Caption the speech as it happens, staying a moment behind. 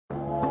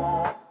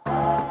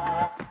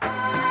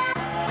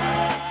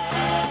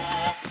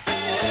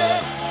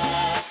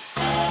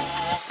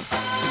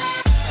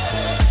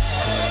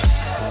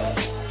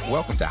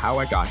Welcome to How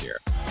I Got Here,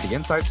 the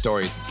inside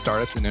stories of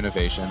startups and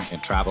innovation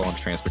in travel and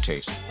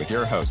transportation, with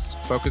your hosts,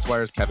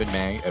 FocusWire's Kevin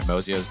May and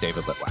Mozio's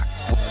David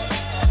Litwack.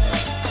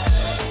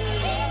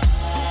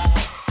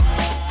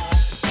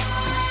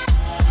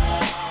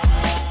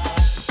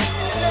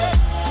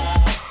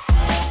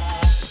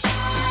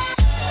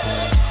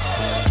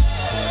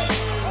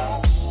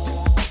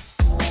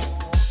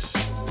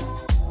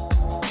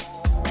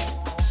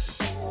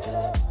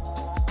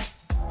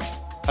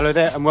 Hello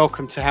there and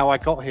welcome to How I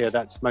Got Here.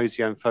 That's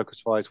Mozio and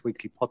FocusWire's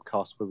weekly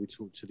podcast where we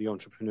talk to the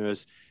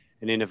entrepreneurs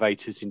and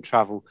innovators in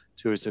travel,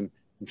 tourism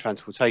and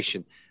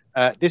transportation.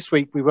 This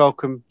week we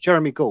welcome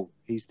Jeremy Gall.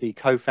 He's the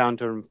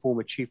co-founder and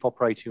former chief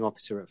operating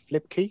officer at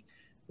Flipkey,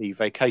 the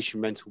vacation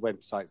rental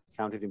website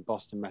founded in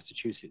Boston,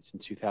 Massachusetts in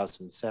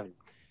 2007.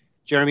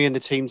 Jeremy and the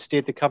team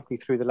steered the company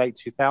through the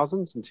late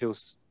 2000s until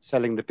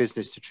selling the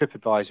business to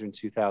TripAdvisor in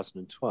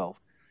 2012.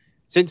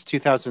 Since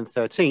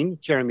 2013,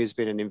 Jeremy has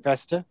been an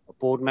investor, a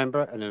board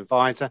member, an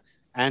advisor,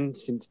 and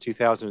since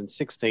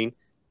 2016,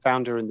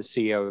 founder and the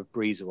CEO of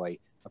Breezeway,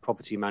 a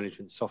property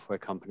management software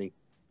company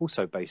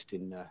also based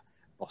in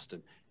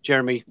Boston.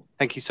 Jeremy,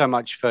 thank you so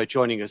much for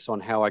joining us on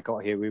How I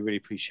Got Here. We really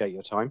appreciate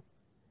your time.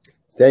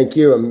 Thank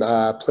you.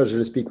 Pleasure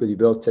to speak with you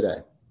both today.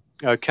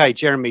 Okay,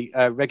 Jeremy,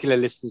 regular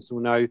listeners will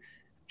know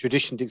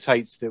tradition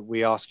dictates that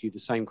we ask you the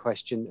same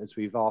question as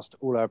we've asked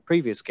all our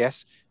previous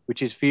guests,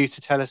 which is for you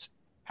to tell us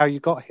how you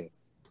got here.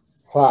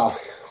 Wow.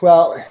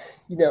 Well,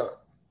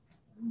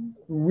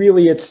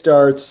 really it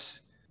starts,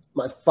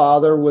 my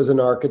father was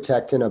an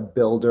architect and a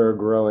builder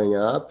growing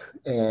up,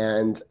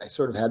 and I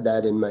sort of had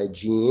that in my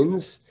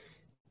genes.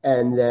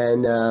 And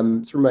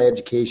then through my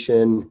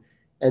education,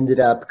 ended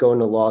up going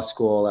to law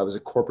school. I was a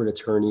corporate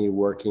attorney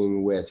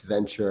working with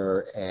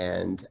venture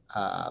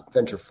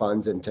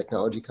funds and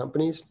technology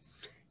companies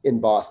in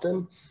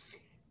Boston.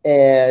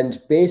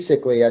 And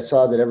basically I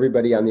saw that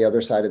everybody on the other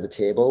side of the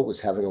table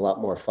was having a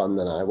lot more fun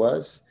than I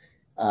was.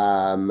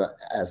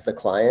 As the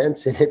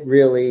clients, and it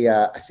really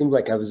seemed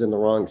like I was in the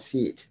wrong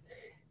seat.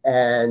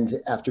 And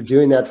after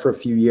doing that for a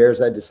few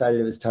years, I decided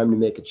it was time to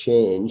make a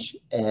change.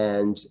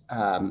 And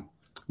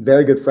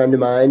very good friend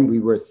of mine, we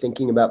were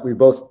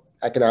both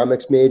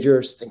economics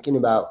majors, thinking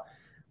about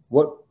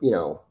what,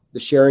 the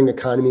sharing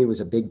economy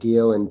was a big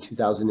deal in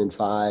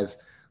 2005,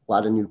 a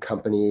lot of new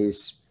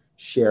companies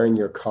sharing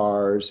your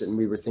cars. And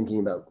we were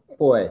thinking about,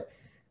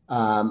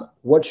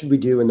 what should we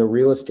do in the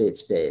real estate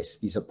space?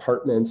 These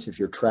apartments, if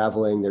you're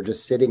traveling, they're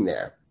just sitting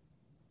there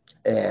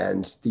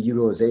and the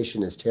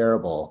utilization is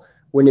terrible.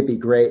 Wouldn't it be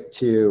great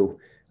to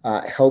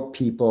help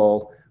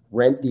people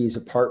rent these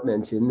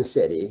apartments in the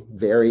city,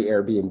 very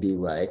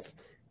Airbnb-like,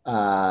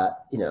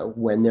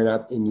 when they're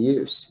not in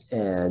use?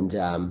 And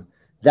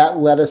that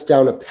led us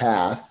down a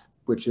path,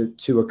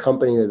 to a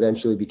company that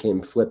eventually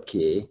became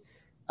Flipkey.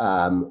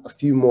 A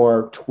few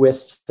more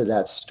twists to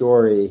that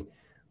story.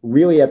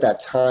 Really at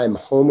that time,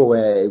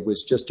 HomeAway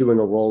was just doing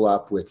a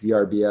roll-up with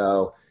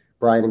VRBO.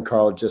 Brian and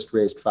Carl just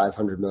raised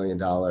 $500 million.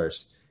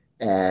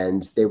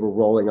 And they were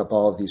rolling up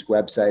all of these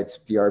websites,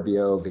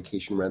 VRBO,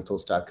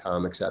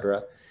 vacationrentals.com, et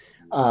cetera.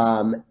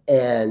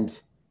 And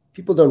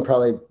people don't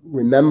probably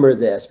remember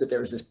this, but there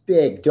was this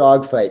big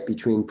dogfight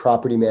between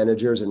property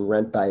managers and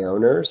rent by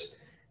owners.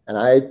 And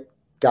I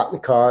got in the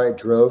car, I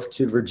drove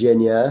to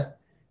Virginia,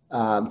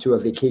 to a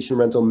Vacation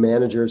Rental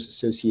Managers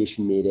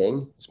Association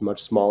meeting. It's a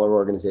much smaller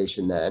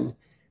organization then.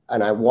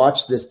 And I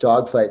watched this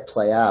dogfight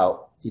play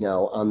out,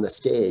 on the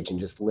stage and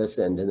just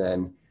listened, and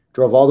then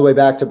drove all the way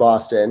back to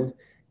Boston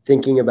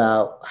thinking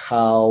about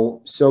how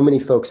so many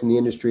folks in the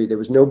industry, there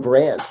was no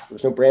brand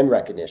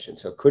recognition.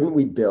 So couldn't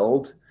we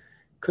build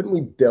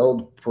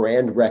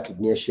brand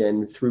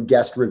recognition through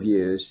guest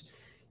reviews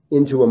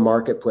into a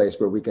marketplace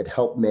where we could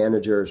help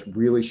managers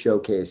really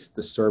showcase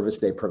the service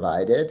they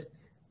provided?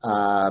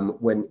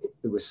 When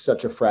it was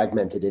such a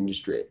fragmented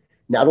industry,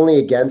 not only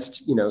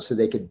against, so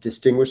they could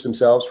distinguish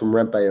themselves from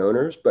rent by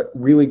owners, but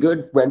really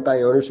good rent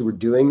by owners who were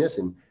doing this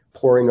and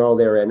pouring all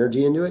their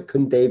energy into it.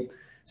 Couldn't they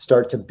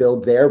start to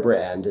build their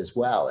brand as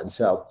well? And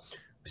so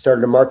we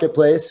started a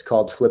marketplace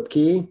called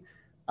Flipkey.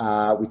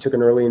 We took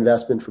an early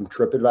investment from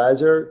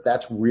TripAdvisor.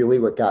 That's really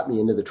what got me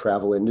into the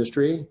travel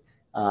industry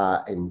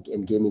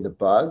and gave me the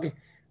bug.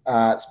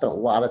 Spent a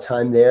lot of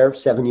time there,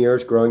 7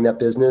 years growing that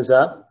business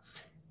up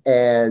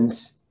and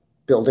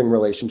building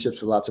relationships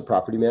with lots of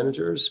property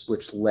managers,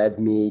 which led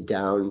me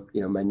down,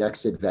 my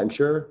next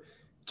adventure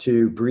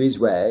to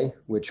Breezeway,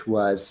 which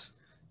was,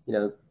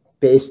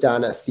 based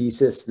on a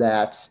thesis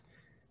that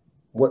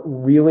what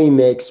really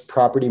makes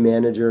property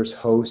managers,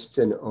 hosts,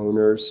 and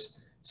owners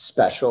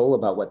special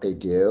about what they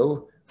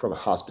do from a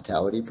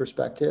hospitality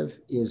perspective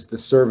is the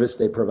service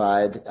they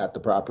provide at the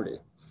property.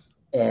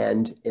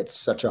 And it's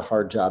such a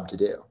hard job to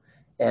do.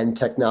 And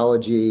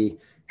technology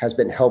has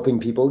been helping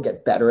people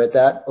get better at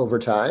that over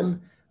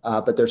time.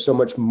 But there's so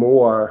much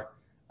more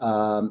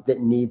that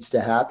needs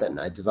to happen.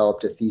 I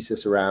developed a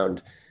thesis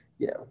around,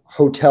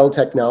 hotel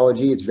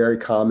technology. It's very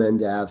common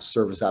to have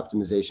service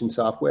optimization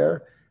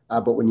software.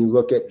 But when you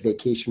look at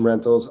vacation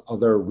rentals,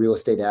 other real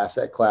estate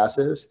asset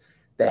classes,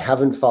 they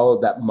haven't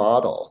followed that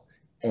model.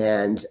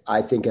 And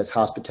I think as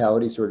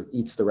hospitality sort of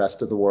eats the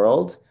rest of the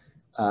world,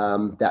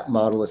 that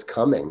model is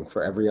coming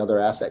for every other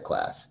asset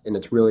class. And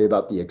it's really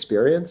about the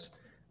experience.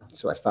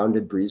 So I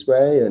founded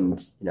Breezeway,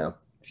 and a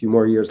few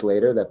more years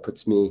later, that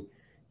puts me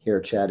here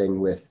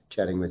chatting with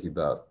you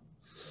both.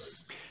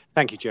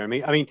 Thank you,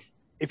 Jeremy. I mean,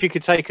 if you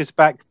could take us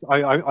back,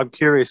 I'm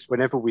curious,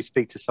 whenever we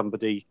speak to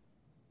somebody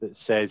that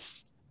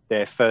says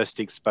their first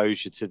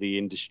exposure to the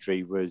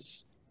industry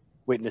was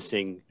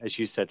witnessing, as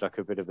you said, like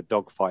a bit of a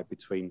dogfight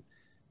between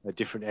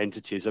different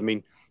entities. I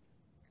mean,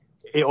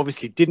 it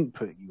obviously didn't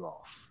put you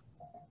off,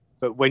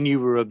 but when you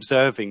were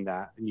observing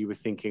that and you were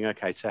thinking,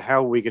 okay, so how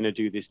are we going to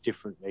do this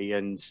differently?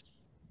 And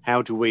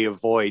how do we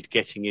avoid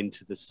getting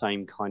into the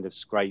same kind of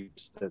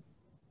scrapes that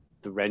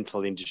the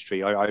rental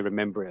industry, I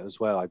remember it as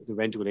well, the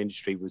rental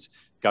industry was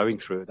going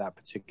through at that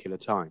particular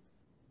time?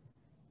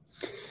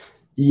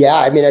 Yeah,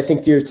 I mean, I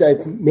think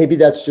maybe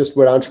that's just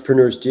what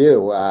entrepreneurs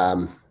do.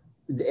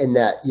 And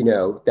that,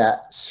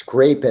 that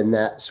scrape and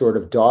that sort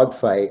of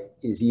dogfight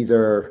is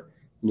either,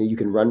 you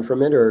can run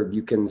from it, or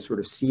you can sort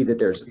of see that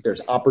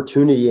there's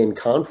opportunity in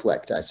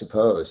conflict, I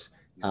suppose.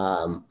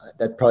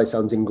 That probably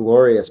sounds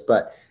inglorious,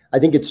 but I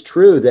think it's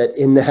true that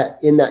in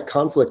that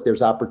conflict,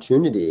 there's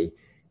opportunity.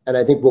 And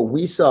I think what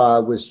we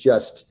saw was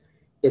just,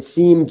 it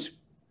seemed,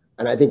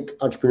 and I think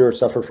entrepreneurs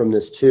suffer from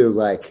this too,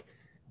 like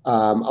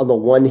on the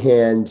one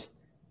hand,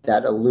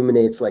 that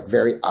illuminates like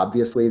very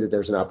obviously that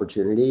there's an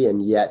opportunity,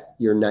 and yet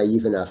you're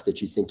naive enough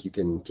that you think you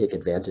can take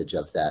advantage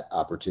of that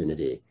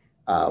opportunity,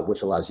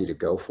 which allows you to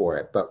go for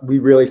it. But we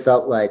really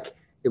felt like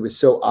it was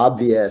so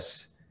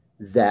obvious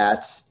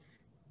that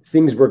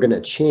things were going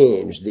to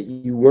change, that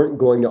you weren't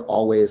going to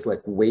always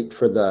like wait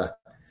for the,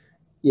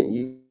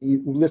 you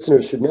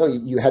listeners should know,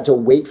 you had to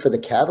wait for the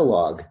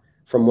catalog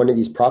from one of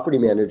these property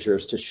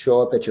managers to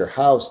show up at your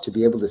house to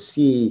be able to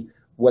see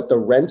what the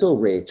rental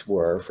rates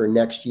were for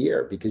next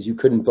year, because you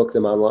couldn't book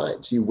them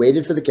online. So you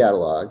waited for the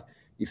catalog,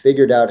 you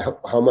figured out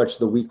how much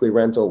the weekly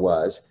rental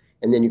was,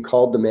 and then you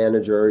called the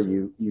manager,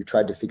 you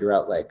tried to figure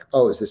out like,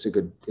 oh, is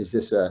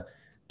this a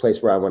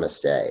place where I want to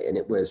stay? And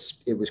it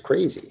was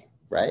crazy,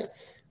 right?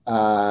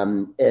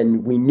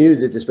 And we knew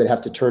that this would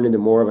have to turn into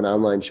more of an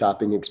online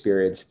shopping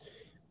experience.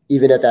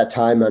 Even at that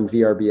time on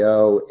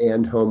VRBO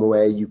and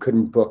HomeAway, you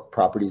couldn't book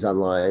properties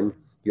online.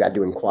 You had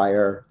to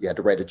inquire, you had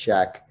to write a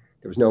check.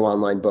 There was no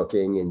online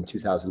booking in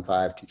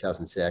 2005,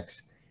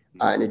 2006.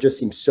 And it just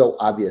seemed so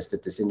obvious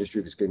that this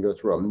industry was going to go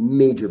through a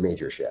major,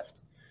 major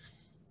shift.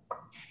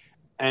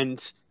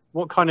 And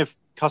what kind of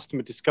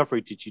customer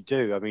discovery did you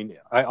do? I mean,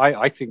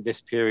 I think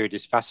this period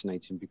is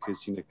fascinating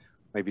because,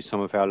 maybe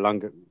some of our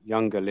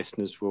younger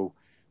listeners will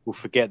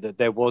forget that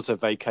there was a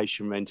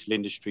vacation rental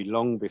industry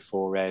long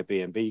before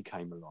Airbnb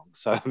came along.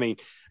 So, I mean,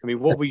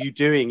 what were you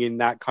doing in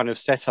that kind of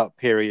setup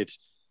period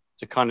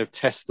to kind of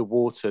test the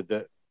water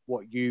that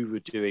what you were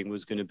doing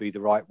was going to be the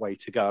right way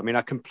to go? I mean,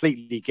 I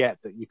completely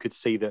get that you could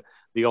see that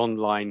the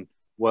online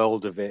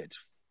world of it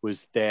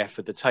was there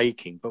for the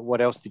taking, but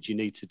what else did you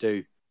need to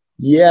do?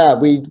 Yeah,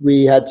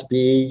 we had to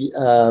be,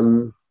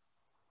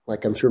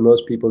 like I'm sure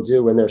most people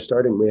do when they're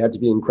starting, we had to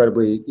be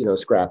incredibly,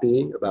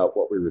 scrappy about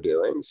what we were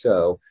doing.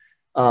 So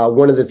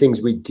one of the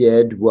things we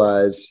did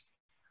was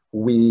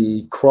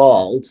we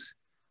crawled.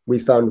 We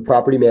found a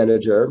property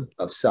manager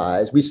of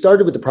size. We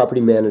started with the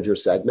property manager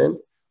segment,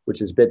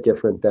 which is a bit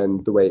different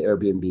than the way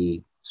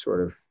Airbnb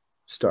sort of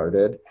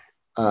started.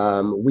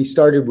 We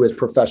started with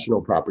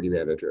professional property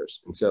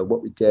managers. And so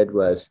what we did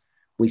was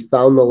we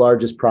found the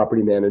largest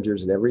property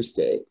managers in every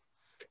state,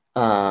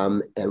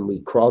 and we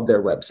crawled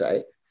their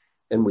website,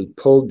 and we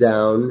pulled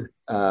down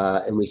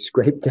and we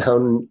scraped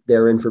down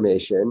their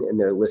information and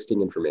their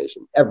listing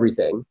information,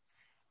 everything.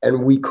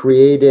 And we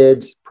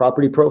created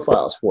property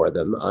profiles for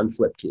them on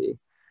Flipkey.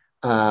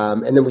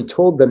 And then we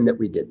told them that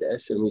we did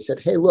this, and we said,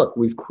 hey, look,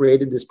 we've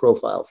created this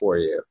profile for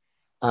you.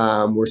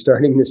 We're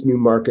starting this new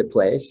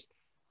marketplace,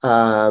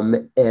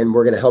 and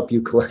we're going to help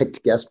you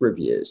collect guest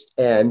reviews.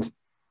 And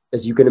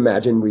as you can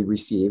imagine, we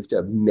received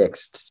a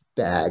mixed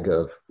bag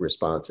of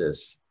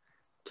responses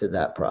to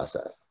that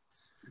process.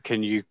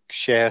 Can you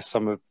share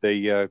some of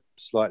the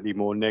slightly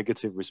more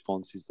negative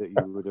responses that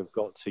you would have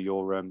got to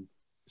your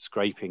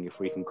scraping, if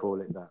we can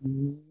call it that?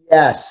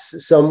 Yes,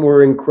 some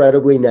were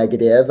incredibly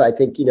negative. I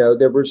think,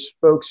 there were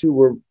folks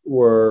who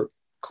were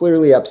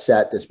clearly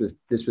upset. This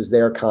was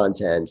their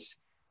content,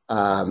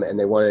 and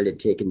they wanted it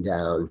taken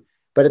down.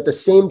 But at the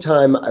same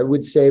time, I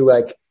would say,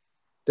 like,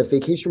 the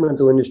vacation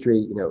rental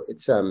industry,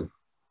 it's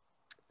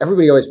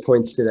everybody always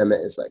points to them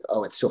as like,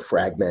 oh, it's so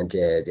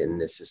fragmented, and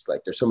this is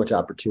like, there's so much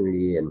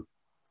opportunity, and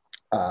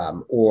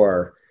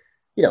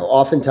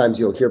oftentimes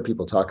you'll hear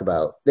people talk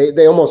about,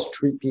 they almost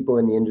treat people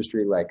in the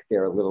industry like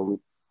they're a little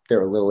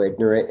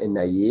ignorant and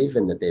naive,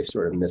 and that they've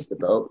sort of missed the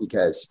boat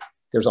because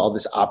there's all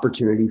this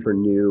opportunity for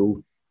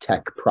new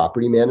tech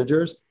property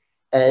managers.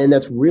 And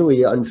that's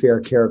really unfair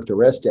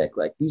characteristic.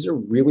 Like, these are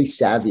really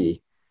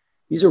savvy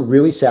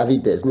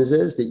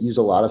businesses that use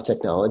a lot of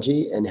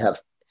technology and have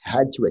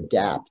had to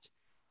adapt,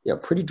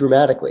 pretty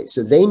dramatically.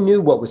 So they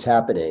knew what was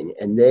happening,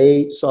 and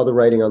they saw the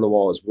writing on the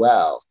wall as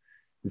well,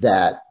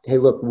 that, hey,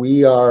 look,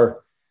 we are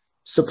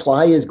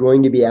supply is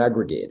going to be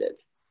aggregated.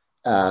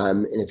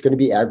 And it's going to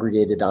be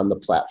aggregated on the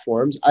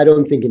platforms. I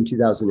don't think in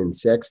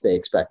 2006 they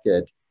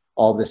expected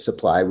all this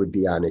supply would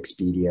be on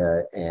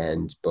Expedia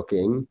and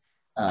Booking.com,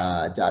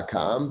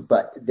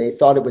 but they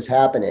thought it was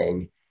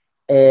happening,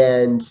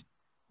 and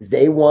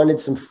they wanted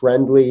some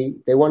friendly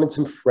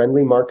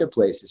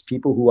marketplaces,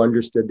 people who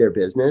understood their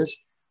business,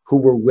 who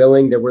were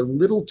willing. There were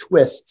little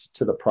twists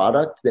to the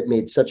product that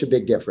made such a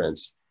big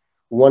difference.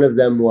 One of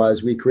them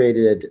was we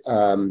created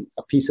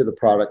a piece of the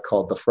product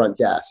called the front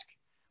desk,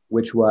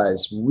 which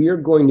was, we're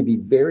going to be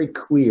very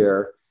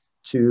clear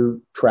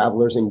to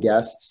travelers and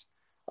guests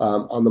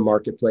on the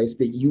marketplace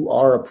that you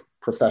are a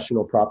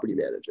professional property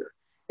manager.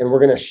 And we're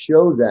going to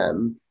show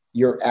them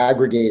your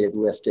aggregated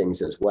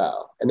listings as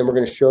well. And then we're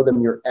going to show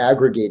them your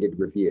aggregated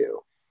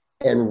review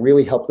and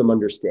really help them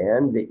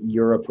understand that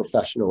you're a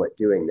professional at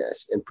doing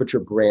this and put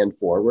your brand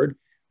forward,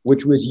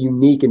 which was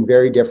unique and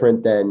very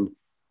different than,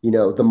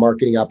 the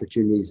marketing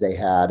opportunities they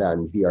had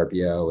on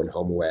VRBO and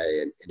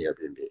HomeAway and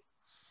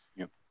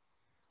Airbnb.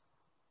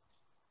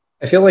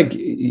 I feel like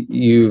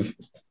you've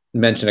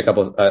mentioned a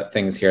couple of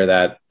things here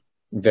that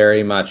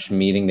very much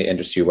meeting the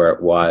industry where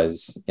it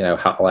was,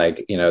 how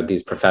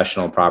these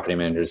professional property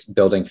managers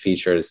building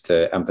features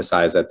to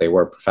emphasize that they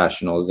were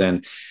professionals.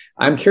 And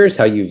I'm curious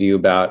how you view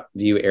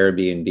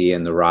Airbnb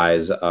and the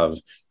rise of,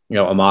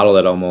 a model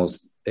that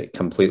almost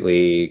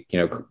completely,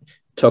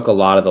 took a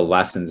lot of the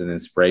lessons and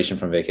inspiration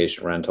from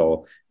vacation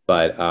rental,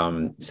 but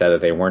said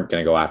that they weren't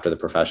going to go after the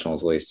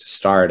professionals, at least to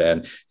start.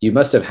 And you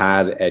must have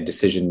had a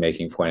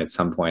decision-making point at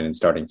some point in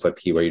starting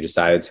FlipKey where you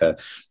decided to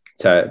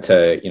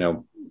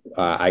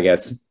I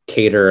guess,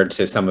 cater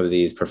to some of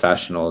these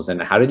professionals.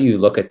 And how did you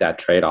look at that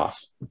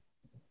trade-off?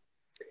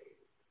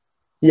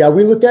 Yeah,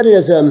 we looked at it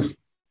as,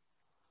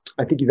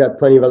 I think you've had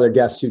plenty of other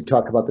guests who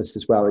talk about this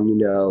as well.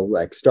 And,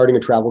 like starting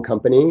a travel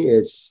company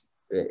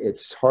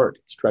it's hard,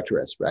 it's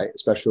treacherous, right?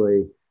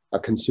 Especially a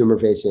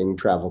consumer-facing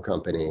travel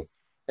company.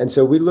 And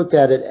so we looked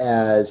at it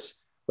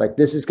as like,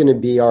 this is going to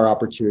be our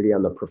opportunity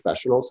on the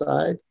professional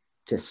side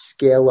to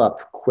scale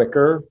up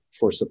quicker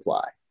for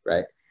supply,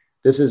 right?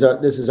 This is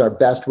our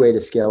best way to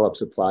scale up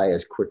supply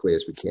as quickly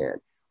as we can.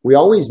 We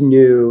always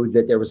knew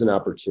that there was an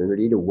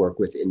opportunity to work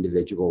with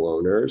individual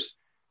owners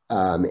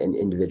and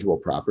individual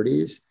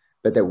properties,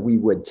 but that we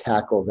would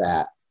tackle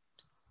that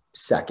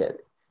second,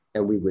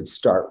 and we would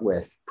start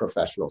with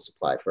professional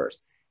supply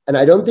first. And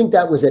I don't think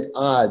that was at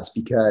odds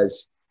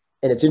because,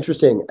 and it's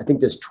interesting, I think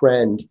this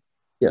trend,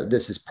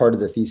 this is part of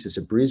the thesis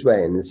of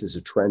Breezeway, and this is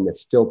a trend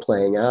that's still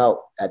playing out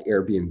at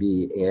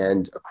Airbnb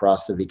and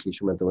across the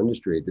vacation rental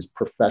industry, this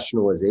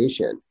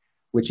professionalization,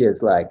 which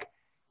is like,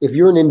 if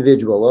you're an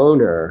individual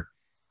owner,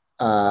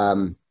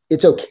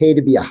 it's okay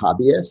to be a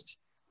hobbyist,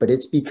 but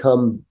it's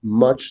become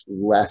much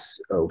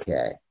less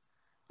okay,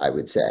 I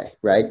would say,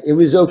 right? It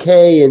was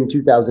okay in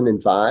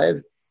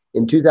 2005.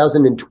 In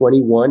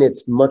 2021,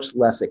 it's much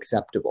less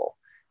acceptable.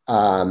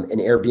 And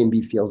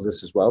Airbnb feels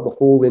this as well. The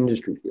whole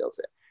industry feels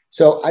it.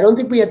 So I don't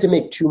think we had to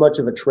make too much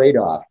of a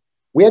trade-off.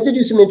 We had to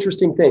do some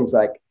interesting things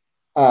like,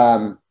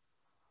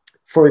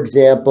 for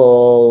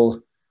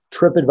example,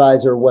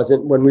 TripAdvisor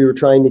wasn't, when we were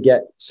trying to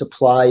get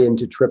supply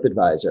into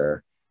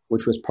TripAdvisor,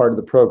 which was part of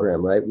the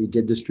program, right? We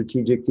did the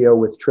strategic deal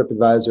with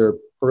TripAdvisor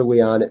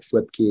early on at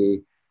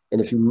FlipKey.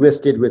 And if you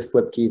listed with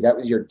FlipKey, that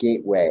was your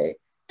gateway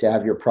to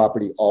have your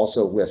property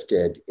also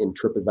listed in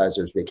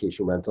TripAdvisor's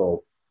vacation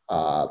rental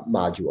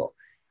module.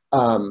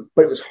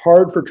 But it was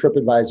hard for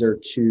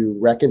TripAdvisor to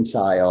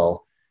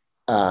reconcile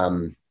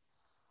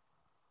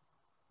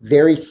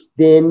very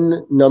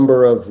thin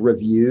number of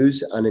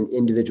reviews on an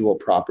individual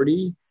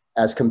property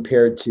as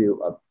compared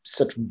to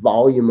such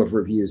volume of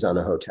reviews on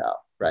a hotel,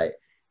 right?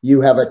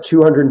 You have a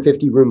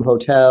 250 room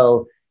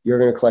hotel, you're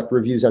going to collect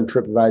reviews on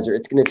TripAdvisor.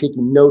 It's going to take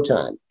you no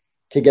time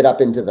to get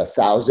up into the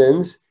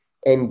thousands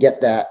and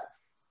get the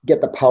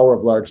power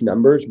of large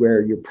numbers,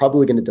 where you're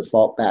probably going to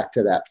default back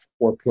to that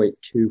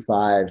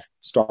 4.25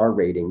 star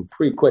rating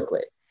pretty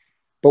quickly.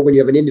 But when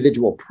you have an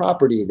individual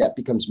property, that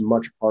becomes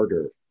much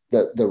harder.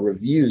 The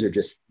reviews are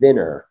just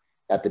thinner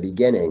at the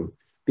beginning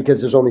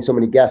because there's only so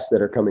many guests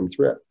that are coming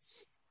through.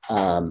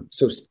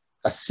 So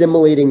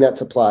assimilating that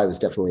supply was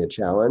definitely a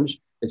challenge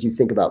as you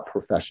think about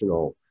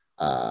professional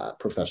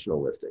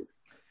listing.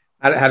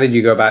 How did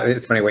you go about it?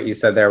 It's funny what you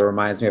said there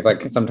reminds me of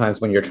like sometimes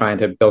when you're trying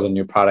to build a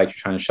new product,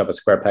 you're trying to shove a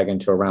square peg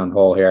into a round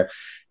hole here.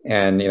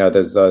 And,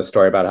 there's the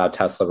story about how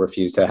Tesla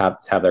refused to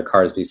have their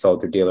cars be sold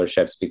through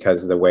dealerships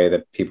because of the way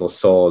that people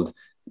sold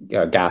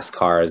gas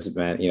cars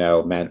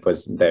meant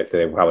was that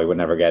they probably would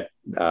never get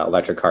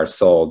electric cars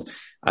sold.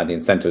 The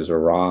incentives were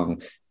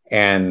wrong.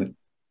 And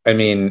I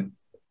mean,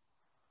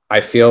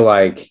 I feel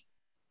like,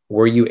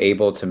 were you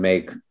able to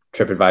make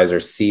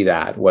TripAdvisor see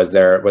that? Was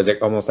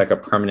it almost like a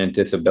permanent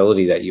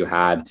disability that you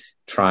had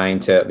trying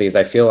to, because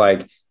I feel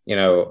like,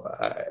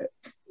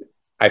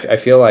 I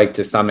feel like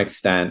to some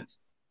extent,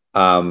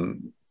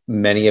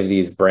 many of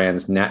these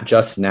brands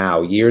just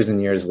now, years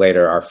and years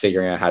later, are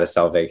figuring out how to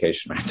sell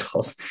vacation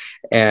rentals.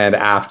 And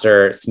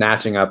after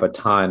snatching up a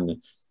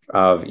ton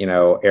of,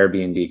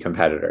 Airbnb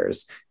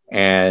competitors,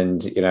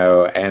 And,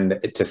 and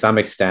to some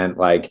extent,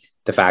 like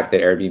the fact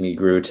that Airbnb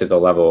grew to the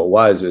level it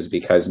was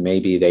because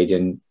maybe they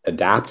didn't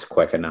adapt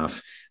quick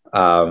enough,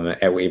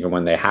 even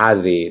when they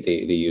had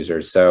the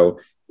users. So,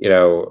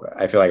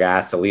 I feel like I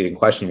asked a leading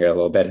question here a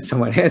little bit and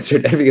someone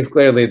answered it, because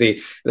clearly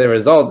the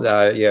result,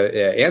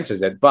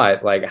 answers it.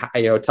 But like,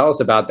 tell us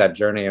about that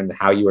journey and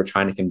how you were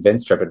trying to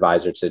convince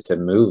TripAdvisor to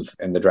move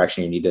in the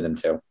direction you needed them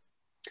to.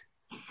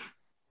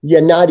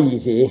 Yeah, not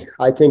easy.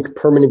 I think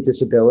permanent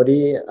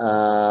disability.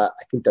 I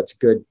think that's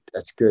good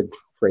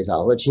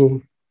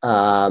phraseology.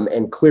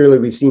 And clearly,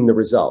 we've seen the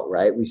result,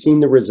 right? We've seen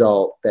the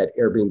result that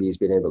Airbnb has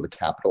been able to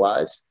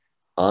capitalize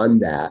on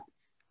that.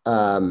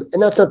 And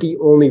that's not the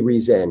only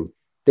reason.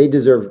 They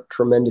deserve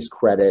tremendous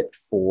credit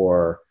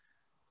for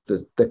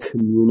the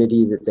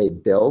community that they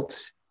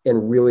built,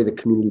 and really the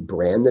community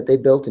brand that they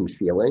built and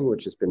feeling,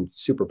 which has been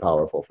super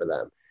powerful for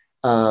them.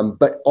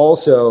 But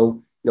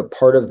also,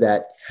 part of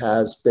that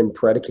has been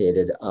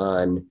predicated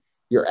on,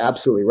 you're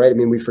absolutely right. I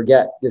mean, we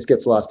forget, this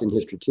gets lost in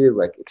history too.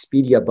 Like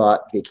Expedia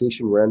bought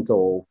Vacation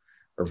Rental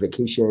or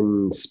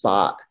Vacation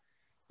Spot,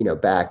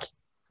 back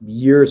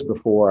years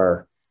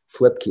before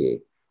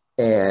Flipkey.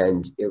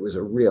 And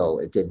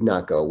it did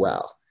not go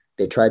well.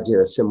 They tried to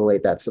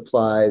assimilate that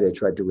supply. They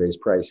tried to raise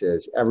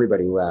prices.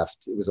 Everybody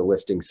left. It was a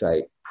listing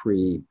site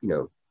pre,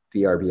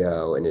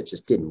 VRBO, and it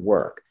just didn't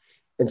work.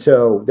 And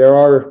so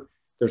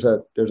there's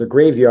a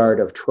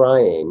graveyard of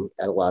trying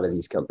at a lot of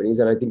these companies.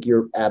 And I think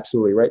you're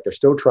absolutely right. They're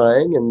still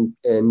trying,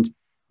 and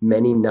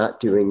many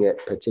not doing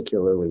it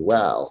particularly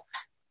well.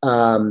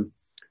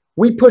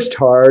 We pushed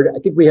hard. I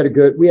think we had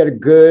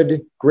a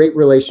great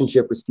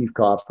relationship with Steve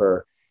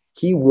Kaufer.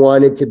 He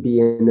wanted to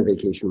be in the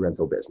vacation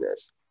rental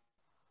business.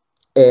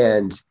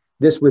 And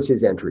this was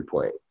his entry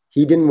point.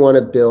 He didn't want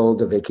to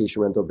build a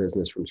vacation rental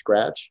business from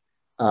scratch,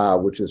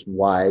 which is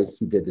why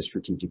he did the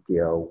strategic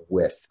deal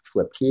with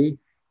Flipkey.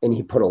 And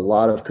he put a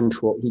lot of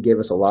control. He gave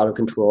us a lot of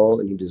control,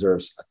 and he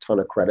deserves a ton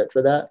of credit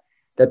for that.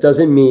 That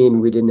doesn't mean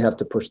we didn't have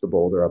to push the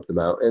boulder up the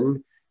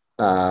mountain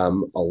a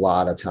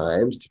lot of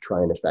times to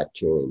try and affect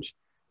change.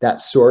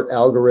 That sort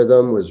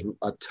algorithm was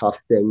a tough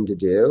thing to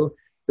do.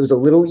 It was a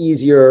little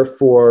easier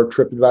for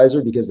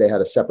TripAdvisor because they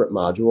had a separate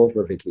module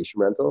for vacation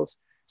rentals.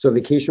 So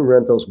vacation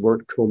rentals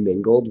weren't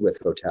commingled with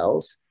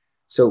hotels.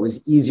 So it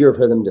was easier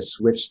for them to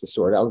switch the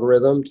sort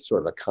algorithm to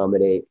sort of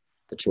accommodate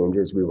the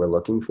changes we were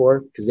looking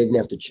for, because they didn't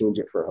have to change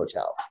it for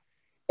hotels.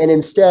 And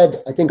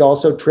instead, I think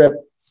also Trip,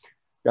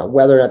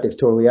 whether or not they've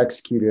totally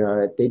executed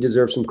on it, they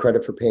deserve some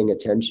credit for paying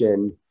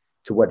attention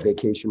to what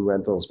vacation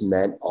rentals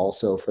meant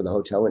also for the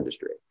hotel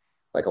industry.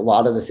 Like a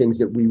lot of the things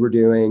that we were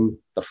doing,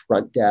 the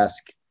front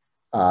desk,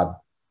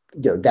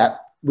 that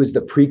was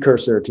the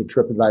precursor to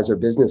TripAdvisor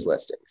business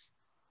listings.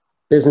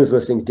 Business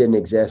listings didn't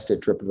exist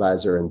at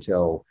TripAdvisor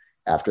until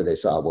after they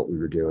saw what we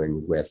were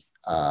doing with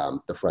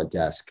the front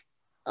desk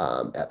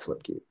at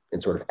Flipkey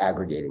and sort of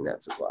aggregating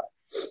that supply.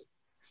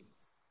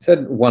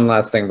 Said one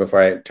last thing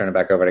before I turn it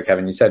back over to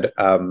Kevin. You said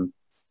an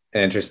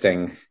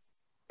interesting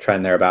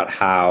trend there about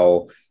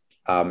how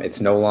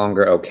it's no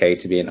longer okay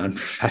to be an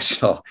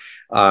unprofessional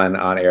on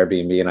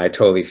Airbnb. And I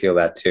totally feel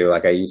that too.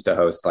 Like I used to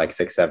host like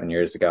 6-7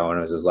 years ago, and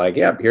it was just like,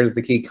 yep, here's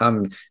the key,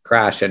 come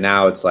crash. And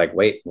now it's like,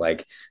 wait,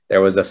 like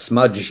there was a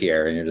smudge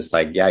here. And you're just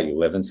like, yeah, you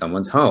live in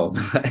someone's home.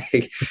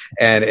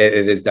 And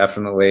it is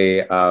definitely,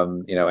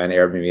 and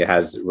Airbnb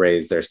has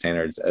raised their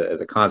standards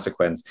as a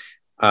consequence.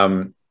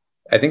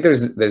 I think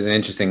there's an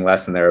interesting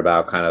lesson there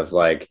about kind of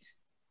like,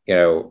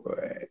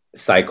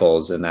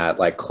 cycles, and that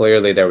like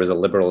clearly there was a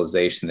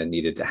liberalization that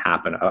needed to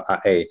happen,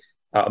 a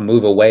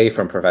move away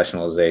from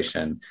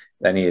professionalization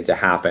that needed to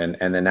happen,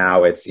 and then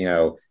now it's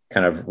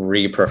kind of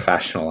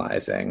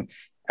re-professionalizing.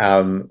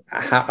 You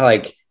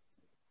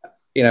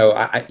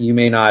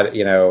may not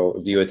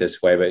view it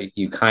this way, but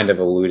you kind of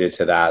alluded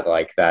to that,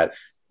 like that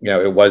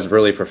it was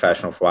really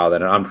professional for a while,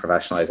 then it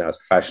unprofessionalized, and it was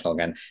professional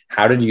again.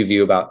 How did you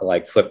view about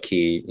like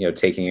Flipkey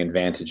taking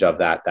advantage of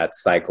that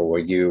cycle where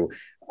you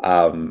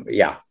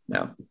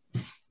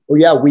Well,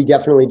 yeah, we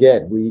definitely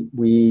did.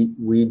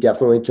 We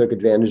definitely took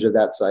advantage of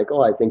that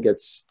cycle. I think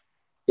it's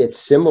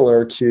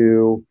similar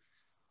to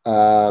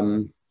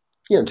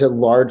to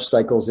large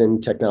cycles in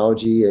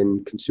technology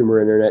and consumer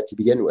internet to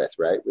begin with,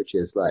 right? Which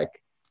is like,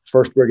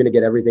 first we're going to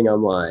get everything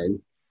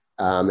online,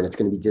 and it's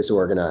going to be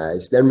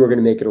disorganized. Then we're going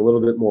to make it a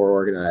little bit more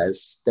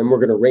organized. Then we're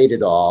going to rate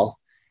it all,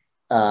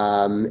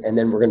 and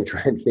then we're going to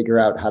try and figure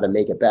out how to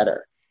make it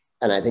better.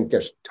 And I think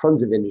there's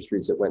tons of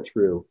industries that went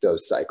through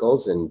those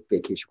cycles, and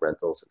vacation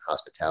rentals and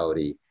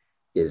hospitality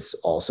is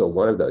also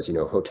one of those.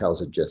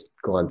 Hotels have just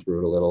gone through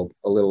it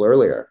a little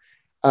earlier.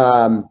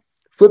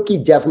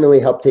 Flipkey definitely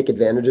helped take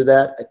advantage of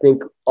that. I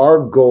think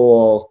our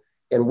goal,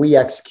 and we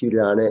executed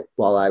on it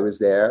while I was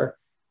there,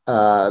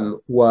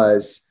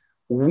 was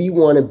we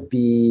want to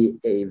be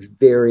a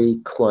very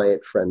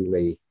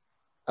client-friendly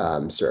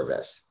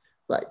service.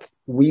 Like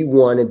we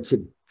wanted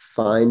to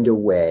find a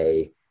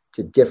way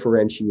to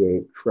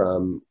differentiate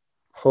from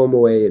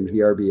HomeAway and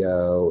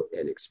VRBO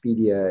and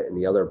Expedia and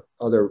the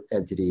other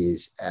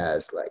entities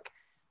as like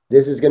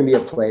this is going to be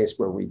a place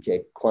where we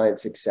take client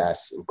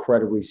success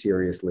incredibly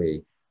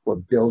seriously. We're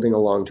building a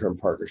long-term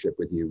partnership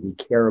with you. We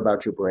care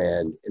about your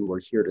brand and we're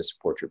here to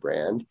support your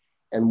brand.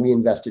 And we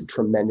invested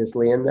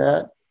tremendously in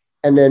that.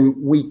 And then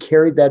we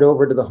carried that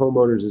over to the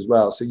homeowners as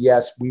well. So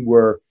yes, we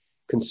were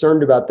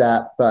concerned about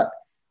that, but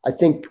I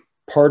think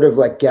part of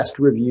like guest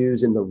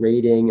reviews and the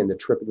rating and the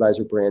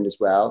TripAdvisor brand as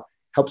well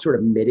helped sort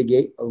of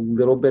mitigate a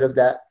little bit of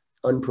that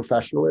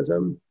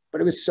unprofessionalism.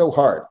 But it was so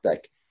hard,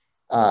 like,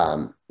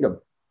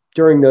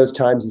 during those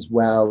times as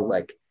well,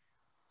 like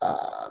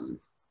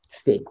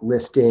fake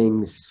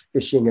listings,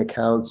 phishing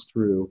accounts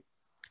through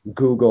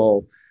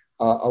Google,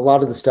 a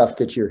lot of the stuff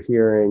that you're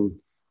hearing,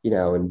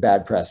 in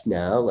bad press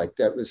now, like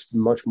that was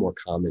much more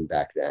common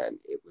back then.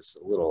 It was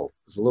a little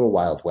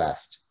Wild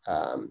West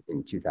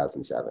in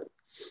 2007.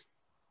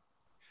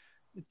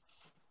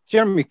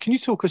 Jeremy, can you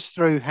talk us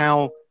through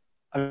how,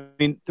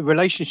 the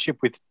relationship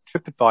with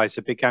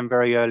TripAdvisor began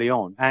very early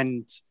on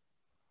and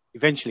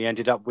eventually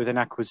ended up with an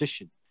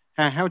acquisition?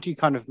 How do you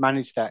kind of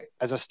manage that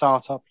as a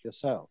startup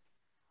yourself?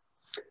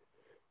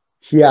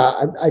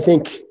 Yeah, I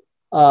think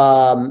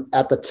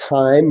at the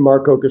time,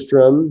 Mark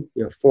Okerstrom,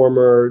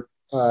 former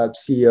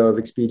CEO of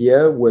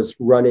Expedia, was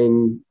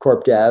running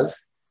Corp Dev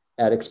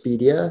at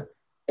Expedia.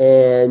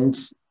 And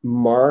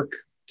Mark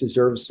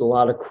deserves a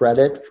lot of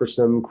credit for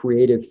some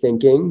creative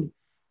thinking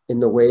in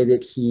the way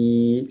that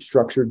he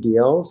structured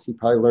deals. He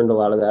probably learned a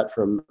lot of that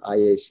from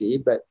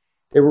IAC, but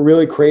they were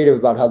really creative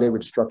about how they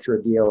would structure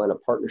a deal and a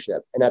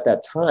partnership. And at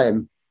that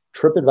time,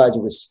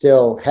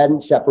 TripAdvisor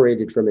hadn't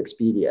separated from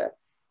Expedia.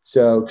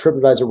 So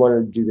TripAdvisor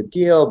wanted to do the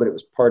deal, but it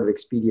was part of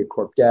Expedia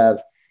Corp Dev.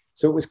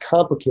 So it was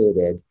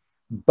complicated,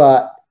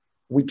 but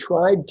we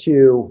tried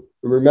to,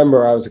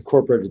 remember I was a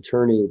corporate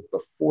attorney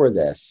before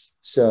this.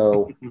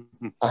 So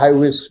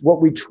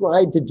what we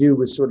tried to do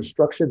was sort of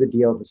structure the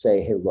deal to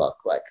say, hey, look,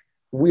 like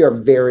we are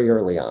very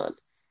early on.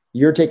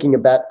 You're taking a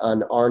bet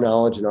on our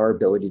knowledge and our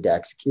ability to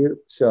execute.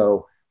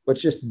 So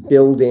let's just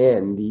build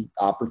in the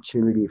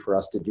opportunity for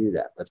us to do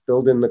that. Let's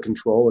build in the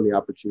control and the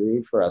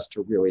opportunity for us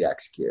to really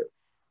execute.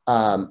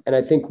 And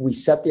I think we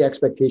set the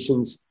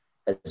expectations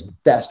as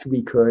best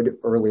we could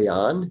early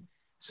on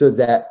so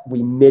that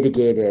we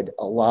mitigated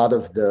a lot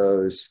of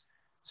those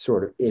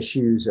sort of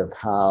issues of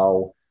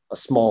how a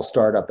small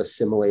startup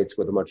assimilates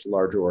with a much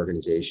larger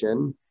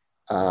organization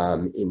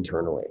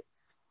internally.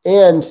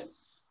 And,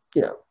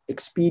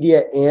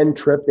 Expedia and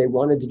Trip, they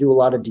wanted to do a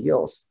lot of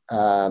deals.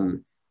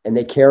 And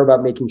they care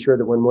about making sure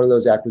that when one of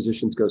those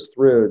acquisitions goes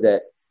through,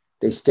 that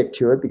they stick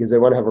to it because they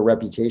want to have a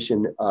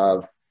reputation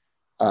of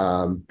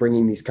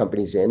bringing these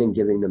companies in and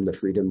giving them the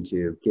freedom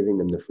to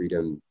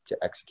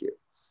execute.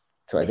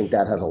 So I think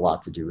that has a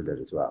lot to do with it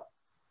as well.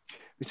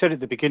 We said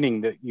at the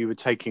beginning that you were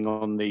taking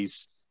on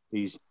these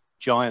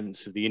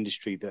giants of the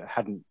industry that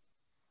hadn't,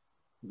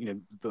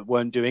 that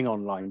weren't doing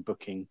online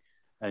booking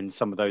and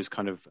some of those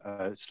kind of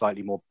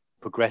slightly more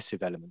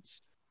progressive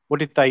elements.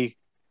 What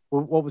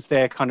was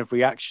their kind of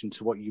reaction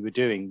to what you were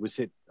doing? Was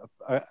it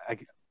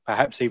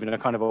perhaps even a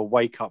kind of a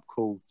wake-up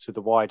call to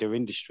the wider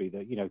industry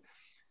that,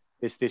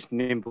 there's this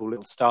nimble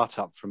little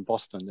startup from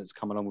Boston that's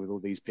come along with all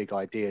these big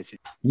ideas?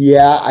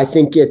 Yeah, I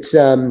think it's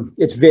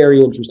very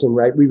interesting,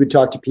 right? We would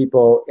talk to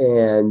people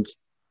and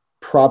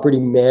property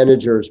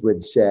managers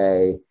would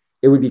say,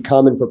 it would be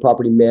common for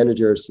property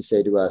managers to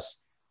say to us,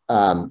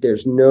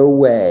 there's no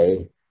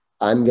way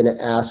I'm going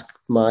to ask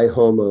my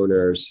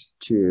homeowners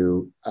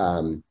to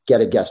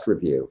get a guest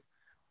review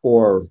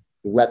or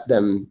let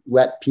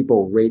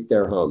people rate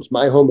their homes.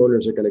 My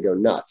homeowners are going to go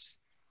nuts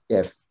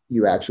if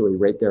you actually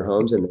rate their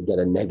homes and they get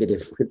a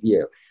negative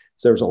review.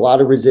 So there's a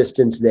lot of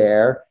resistance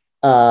there.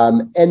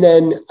 And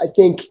then I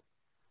think,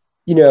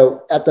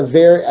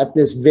 at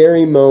this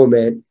very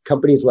moment,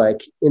 companies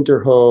like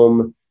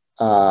Interhome,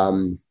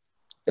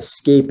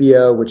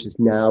 Escapio, which is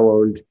now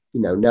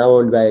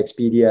owned by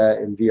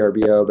Expedia and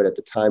VRBO, but at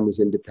the time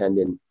was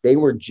independent. They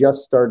were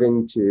just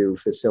starting to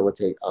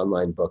facilitate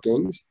online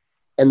bookings.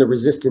 And the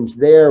resistance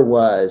there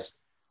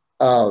was,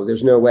 oh,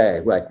 there's no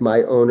way. Like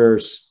my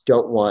owners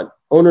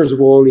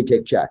will only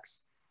take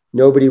checks.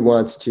 Nobody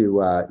wants an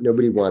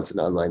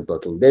online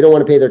booking. They don't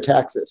want to pay their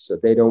taxes. So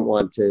they don't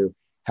want to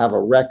have a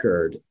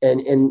record.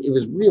 And it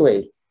was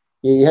really,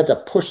 you had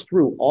to push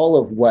through all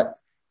of what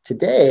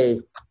today,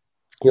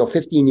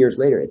 15 years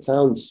later, it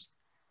sounds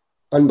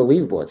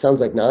unbelievable. It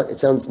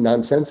sounds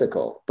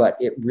nonsensical, but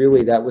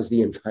that was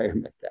the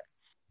environment there.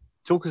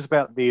 Talk us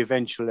about the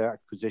eventual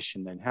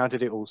acquisition then. How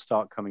did it all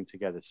start coming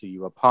together? So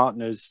you were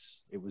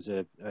partners, it was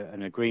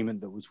an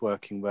agreement that was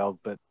working well,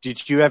 but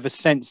did you ever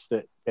sense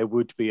that there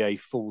would be a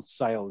full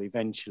sale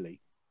eventually?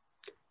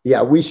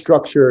 Yeah, we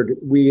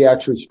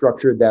actually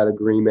structured that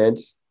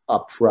agreement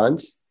up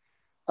front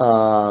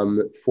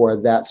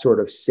for that sort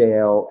of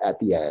sale at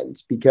the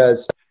end,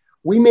 because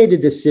we made a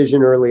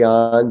decision early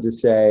on to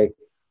say,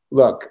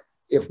 look,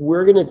 if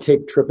we're going to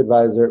take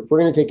TripAdvisor, if we're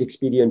going to take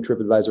Expedia and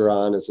TripAdvisor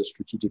on as a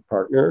strategic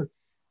partner,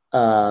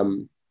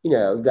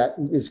 that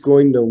is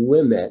going to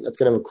that's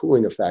going to have a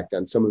cooling effect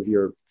on some of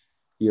your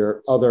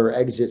other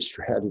exit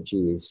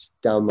strategies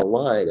down the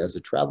line as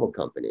a travel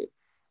company.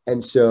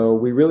 And so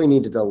we really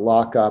needed to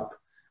lock up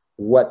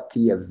what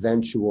the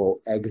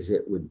eventual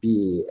exit would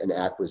be, an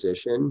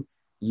acquisition,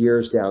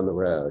 years down the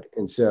road.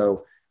 And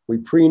so we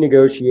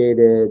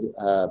pre-negotiated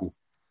a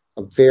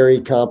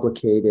very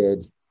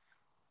complicated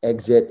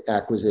exit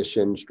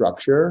acquisition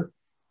structure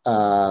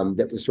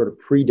that was sort of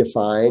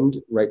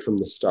predefined right from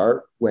the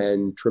start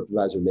when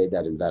TripAdvisor made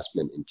that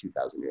investment in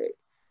 2008.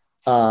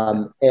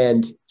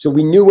 And so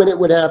we knew when it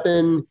would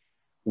happen.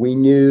 We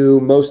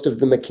knew most of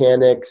the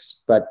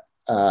mechanics, but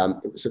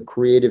it was a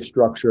creative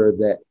structure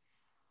that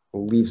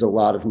leaves a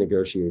lot of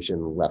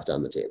negotiation left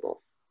on the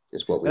table,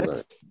 is what we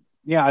learned.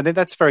 Yeah, I think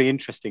that's very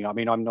interesting. I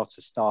mean, I'm not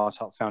a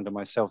startup founder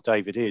myself,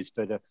 David is,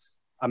 but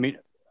I mean,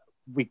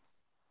 we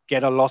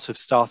get a lot of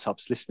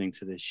startups listening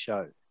to this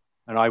show.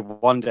 And I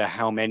wonder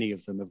how many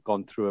of them have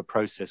gone through a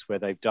process where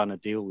they've done a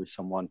deal with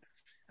someone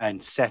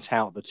and set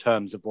out the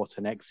terms of what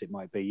an exit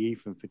might be,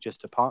 even for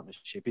just a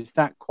partnership. Is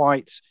that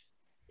quite,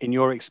 in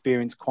your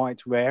experience,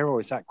 quite rare,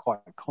 or is that quite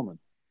common?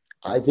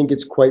 I think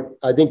it's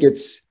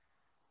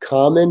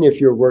common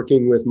if you're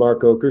working with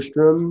Mark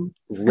Okerstrom,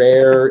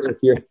 rare if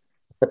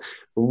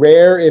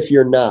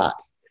you're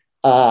not.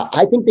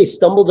 I think they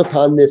stumbled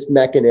upon this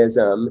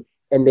mechanism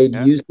and they'd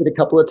used it a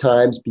couple of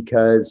times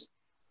because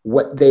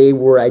what they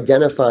were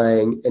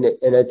identifying,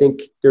 and I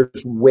think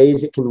there's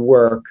ways it can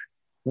work.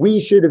 We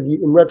should have,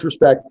 in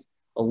retrospect,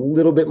 a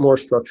little bit more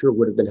structure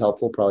would have been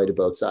helpful probably to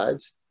both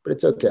sides, but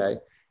it's okay.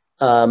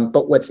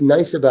 But what's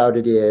nice about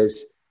it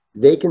is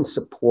they can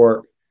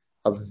support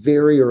a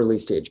very early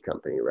stage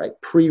company, right?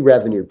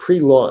 Pre-revenue,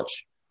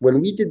 pre-launch.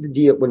 When we did the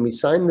deal, when we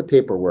signed the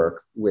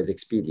paperwork with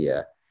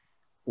Expedia,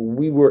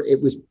 we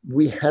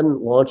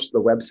hadn't launched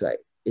the website.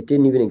 It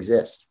didn't even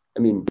exist. I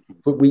mean,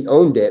 we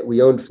owned it.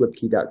 We owned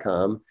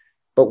flipkey.com,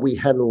 but we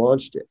hadn't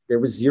launched it. There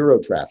was zero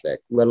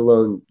traffic, let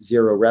alone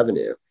zero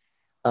revenue.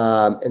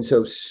 And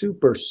so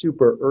super,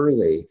 super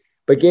early,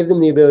 but gave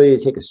them the ability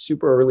to take a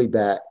super early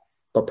bet,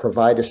 but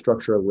provide a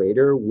structure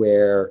later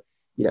where,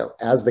 you know,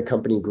 as the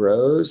company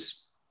grows,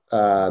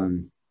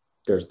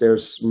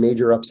 there's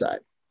major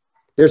upside.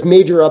 There's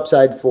major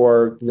upside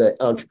for the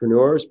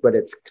entrepreneurs, but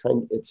it's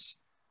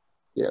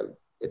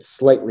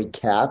slightly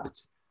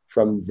capped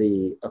from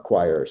the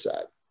acquirer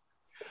side.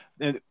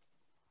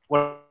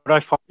 What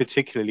I find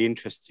particularly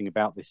interesting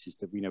about this is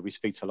that, you know, we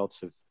speak to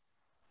lots of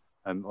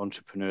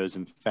entrepreneurs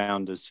and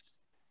founders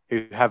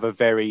who have a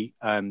very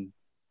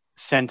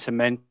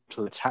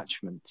sentimental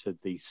attachment to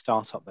the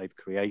startup they've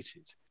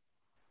created.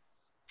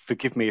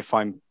 Forgive me if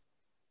I'm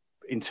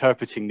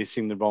interpreting this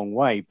in the wrong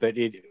way, but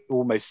it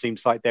almost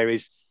seems like there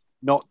is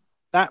not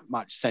that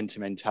much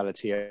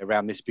sentimentality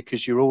around this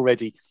because you're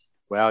already,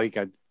 well, you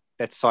go,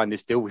 let's sign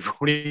this deal. We've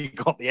already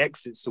got the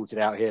exit sorted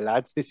out here,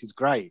 lads. This is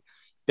great.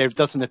 There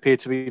doesn't appear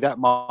to be that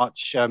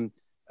much,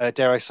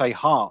 dare I say,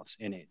 heart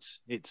in it.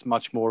 It's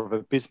much more of a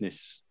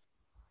business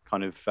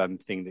kind of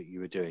thing that you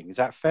were doing. Is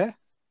that fair?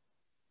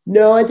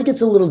 No, I think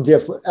it's a little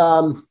different.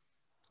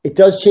 It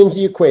does change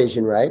the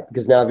equation, right?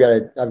 Because now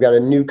I've got a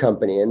new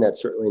company, and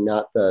that's certainly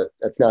not the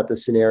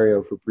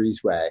scenario for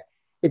Breezeway.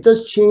 It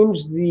does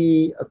change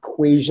the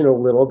equation a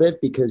little bit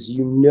because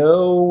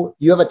you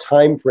have a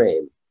time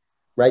frame,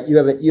 right? You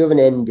have an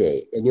end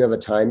date, and you have a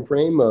time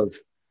frame of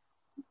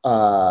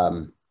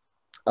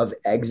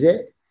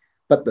exit,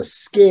 but the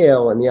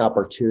scale and the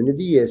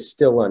opportunity is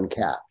still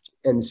uncapped.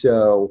 And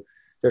so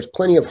there's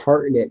plenty of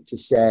heart in it to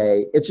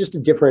say it's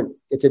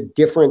a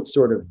different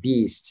sort of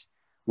beast,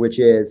 which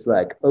is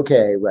like,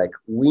 okay, like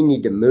we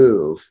need to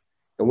move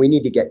and we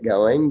need to get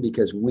going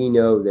because we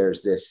know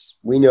there's this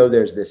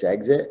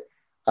exit.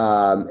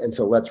 And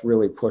so let's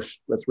really push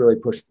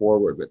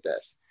forward with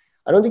this.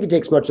 I don't think it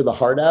takes much of the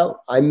heart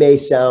out.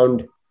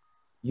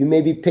 You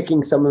may be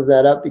picking some of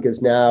that up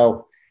because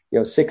now,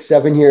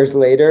 6-7 years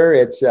later,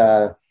 it's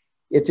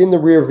in the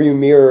rearview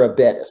mirror a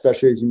bit,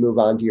 especially as you move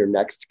on to your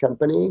next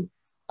company.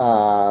 So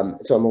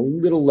I'm a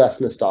little less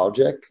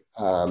nostalgic.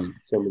 So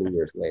many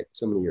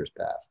years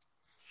past.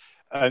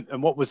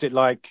 And what was it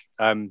like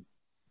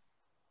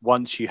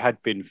once you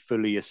had been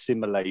fully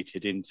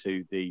assimilated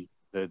into the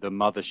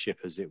mothership,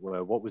 as it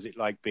were? What was it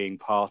like being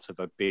part of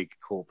a big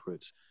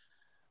corporate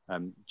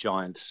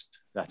giant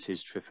that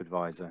is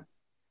TripAdvisor?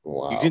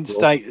 Wow. You didn't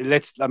stay.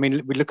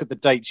 We look at the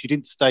dates. You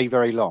didn't stay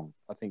very long.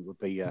 I think would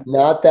be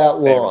not that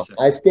long.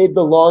 I stayed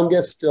the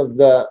longest of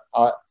the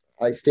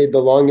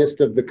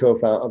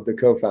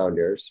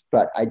co-founders,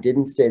 but I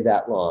didn't stay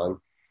that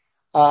long.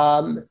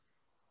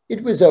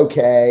 It was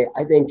okay.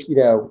 I think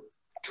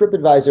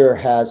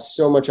TripAdvisor has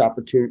so much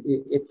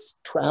opportunity. It's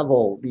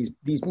travel.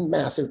 These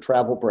massive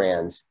travel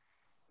brands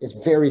is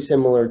very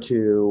similar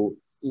to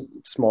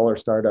smaller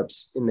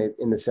startups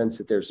in the sense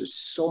that there's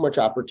just so much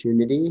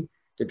opportunity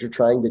that you're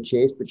trying to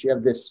chase, but you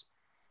have this,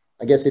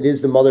 I guess it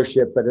is the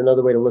mothership, but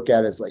another way to look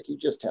at it is like you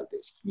just have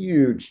this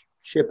huge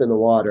ship in the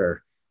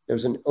water.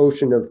 There's an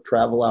ocean of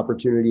travel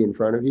opportunity in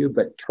front of you,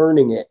 but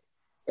turning it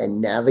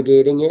and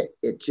navigating it,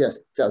 it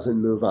just doesn't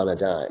move on a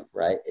dime,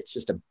 right? It's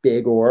just a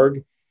big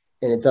org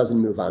and it doesn't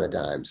move on a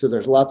dime. So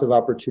there's lots of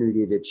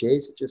opportunity to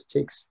chase. It just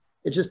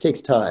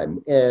takes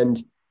time.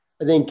 And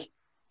I think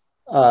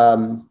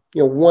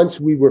once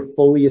we were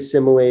fully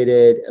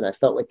assimilated and I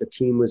felt like the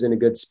team was in a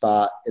good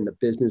spot and the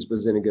business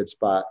was in a good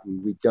spot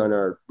and we'd done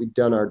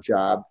our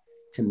job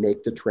to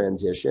make the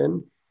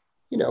transition,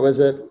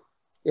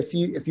 if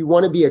you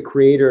want to be a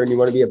creator and you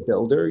want to be a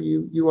builder,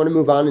 you want to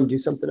move on and do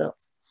something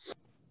else.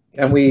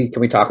 Can we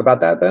talk about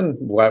that then?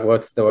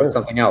 What's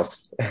something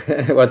else?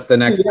 What's the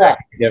next thing?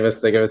 Give us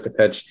the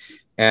pitch.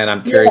 And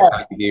I'm curious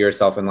how you view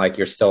yourself and like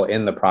you're still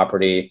in the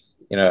property,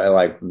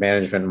 like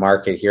management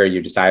market here.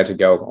 You decided to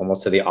go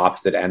almost to the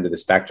opposite end of the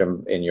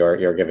spectrum in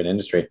your given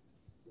industry.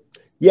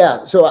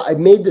 Yeah. So I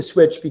made the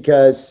switch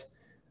because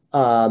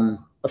a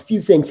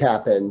few things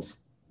happened.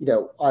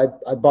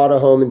 I bought a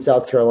home in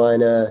South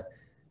Carolina,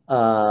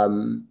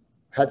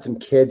 had some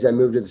kids. I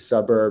moved to the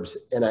suburbs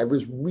and I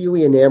was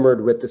really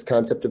enamored with this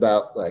concept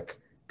about like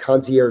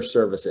concierge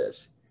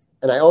services.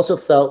 And I also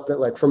felt that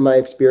like from my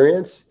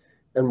experience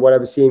and what I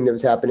was seeing that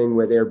was happening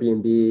with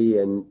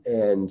Airbnb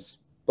and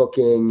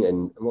booking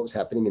and what was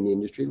happening in the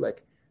industry,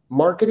 like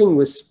marketing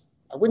was,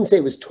 I wouldn't say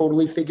it was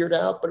totally figured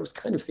out, but it was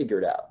kind of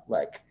figured out.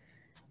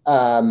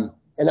 And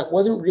that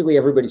wasn't really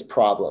everybody's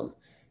problem.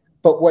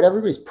 But what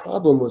everybody's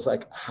problem was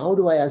like, how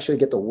do I actually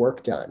get the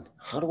work done?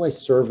 How do I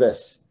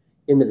service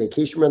in the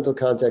vacation rental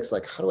context?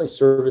 Like, how do I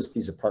service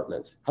these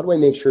apartments? How do I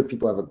make sure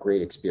people have a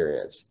great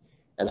experience?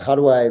 And how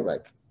do I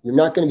you're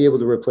not going to be able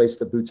to replace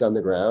the boots on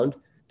the ground.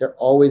 They're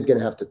always going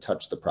to have to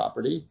touch the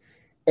property.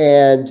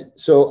 And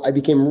so I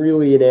became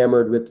really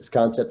enamored with this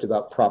concept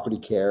about property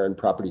care and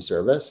property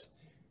service.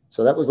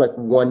 So that was like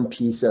one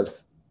piece of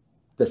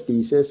the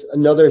thesis.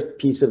 Another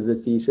piece of the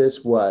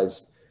thesis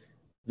was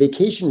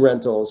vacation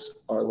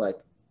rentals are like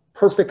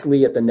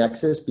perfectly at the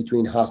nexus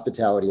between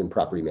hospitality and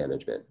property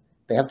management.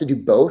 They have to do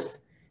both.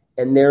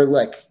 And they're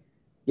like,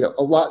 to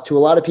a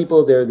lot of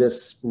people, they're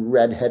this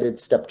redheaded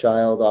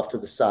stepchild off to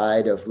the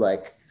side of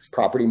like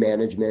property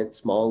management,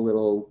 small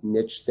little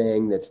niche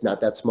thing that's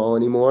not that small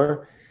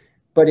anymore.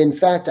 But in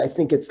fact, I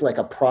think it's like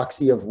a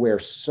proxy of where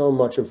so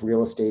much of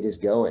real estate is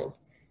going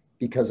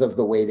because of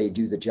the way they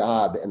do the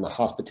job and the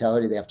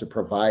hospitality they have to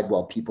provide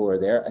while people are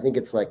there. I think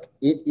it's like,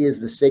 it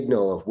is the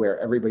signal of where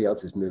everybody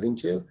else is moving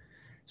to.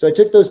 So I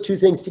took those two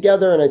things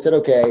together and I said,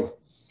 okay,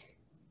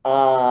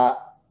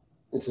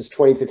 this is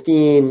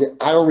 2015.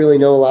 I don't really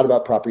know a lot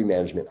about property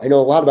management. I know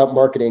a lot about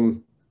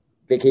marketing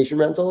vacation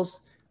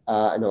rentals.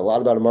 I know a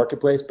lot about a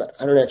marketplace, but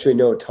I don't actually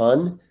know a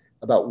ton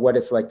about what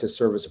it's like to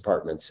service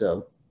apartments.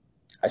 So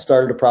I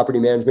started a property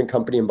management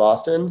company in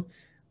Boston,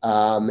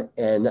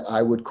 and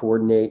I would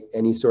coordinate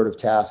any sort of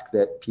task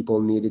that people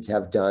needed to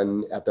have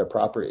done at their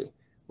property,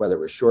 whether it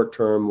was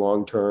short-term,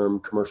 long-term,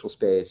 commercial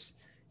space.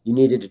 You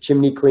needed a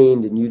chimney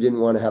cleaned and you didn't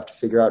want to have to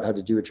figure out how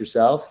to do it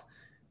yourself.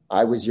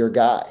 I was your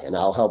guy, and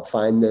I'll help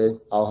find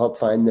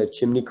the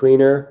chimney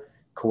cleaner,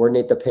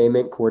 coordinate the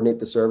payment, coordinate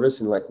the service,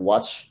 and like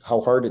watch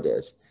how hard it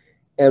is.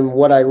 And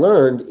what I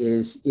learned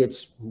is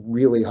it's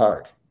really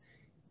hard.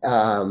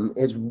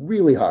 It's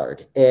really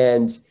hard.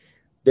 And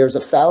there's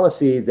a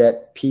fallacy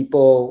that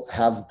people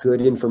have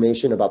good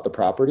information about the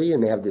property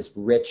and they have this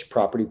rich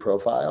property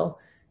profile.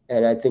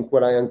 And I think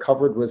what I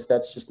uncovered was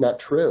that's just not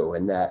true.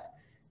 And that,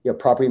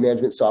 property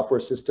management software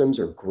systems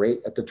are great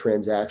at the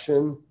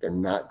transaction. They're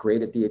not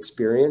great at the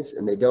experience,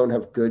 and they don't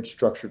have good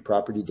structured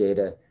property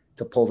data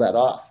to pull that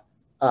off.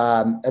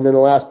 And then the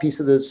last piece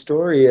of the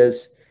story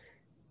is,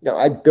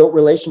 I built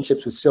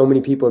relationships with so many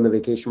people in the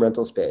vacation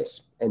rental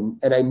space, and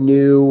I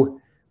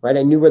knew, right?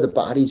 I knew where the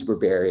bodies were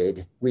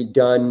buried. We'd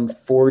done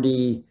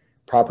 40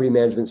 property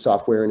management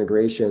software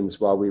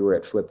integrations while we were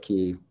at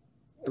FlipKey,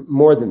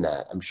 more than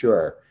that, I'm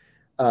sure.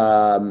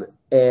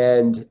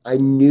 And I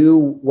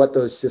knew what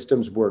those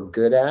systems were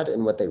good at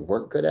and what they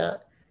weren't good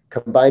at.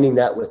 Combining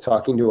that with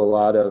talking to a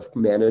lot of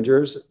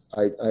managers,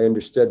 I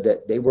understood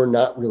that they were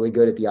not really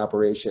good at the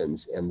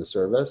operations and the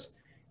service.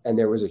 And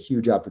there was a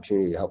huge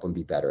opportunity to help them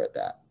be better at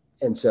that.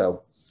 And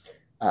so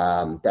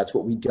that's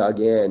what we dug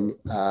in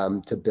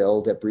to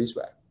build at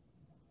Breezeway.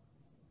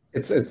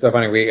 It's so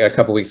funny. A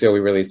couple of weeks ago, we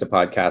released a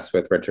podcast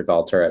with Richard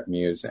Valter at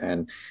Muse,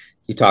 and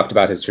he talked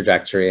about his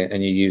trajectory,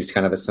 and you used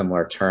kind of a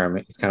similar term.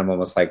 He's kind of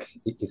almost like,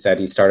 he said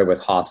he started with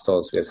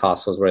hostels because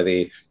hostels were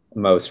the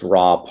most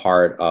raw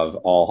part of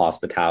all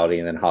hospitality,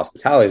 and then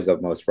hospitality is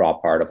the most raw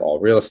part of all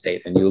real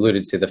estate. And you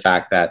alluded to the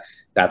fact that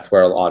that's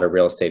where a lot of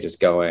real estate is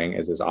going,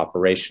 is this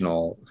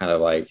operational kind of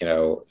like,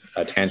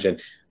 a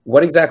tangent.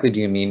 What exactly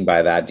do you mean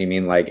by that? Do you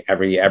mean like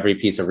every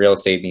piece of real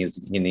estate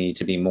you need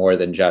to be more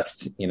than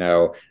just,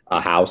 a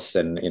house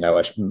and,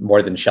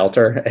 more than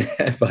shelter?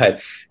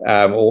 But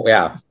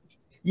yeah.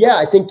 Yeah,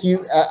 I think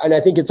and I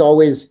think it's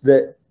always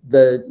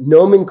the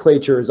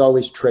nomenclature is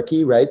always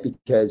tricky, right?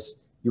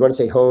 Because you want to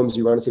say homes,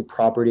 you want to say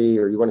property,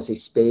 or you want to say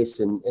space,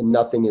 and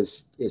nothing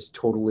is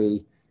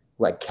totally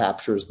like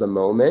captures the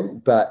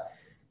moment. But,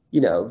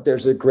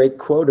 there's a great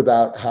quote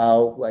about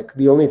how like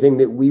the only thing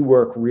that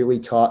WeWork really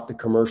taught the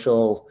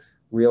commercial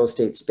real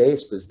estate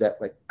space was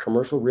that like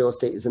commercial real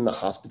estate is in the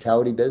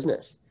hospitality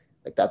business.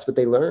 Like that's what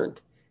they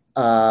learned.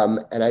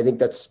 And I think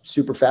that's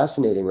super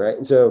fascinating, right?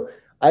 And so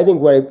I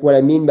think what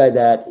I mean by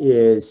that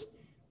is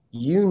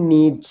you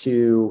need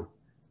to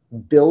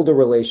build a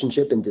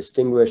relationship and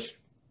distinguish.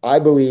 I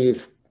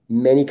believe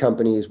many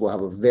companies will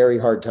have a very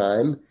hard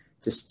time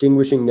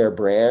distinguishing their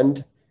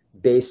brand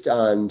based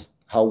on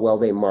how well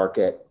they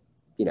market,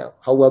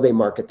 how well they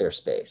market their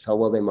space, how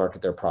well they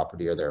market their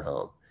property or their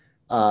home.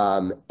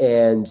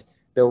 And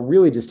they'll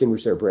really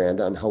distinguish their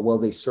brand on how well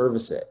they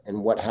service it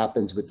and what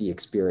happens with the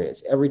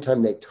experience. Every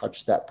time they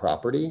touch that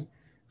property,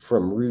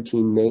 from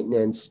routine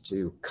maintenance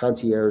to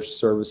concierge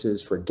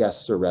services for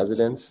guests or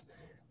residents,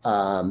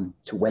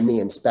 to when they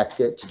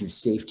inspect it, to do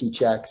safety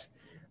checks,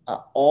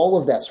 all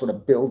of that sort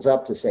of builds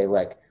up to say,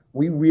 like,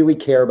 we really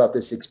care about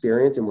this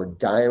experience and we're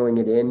dialing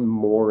it in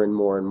more and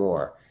more and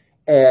more.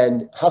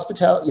 And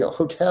hospitality,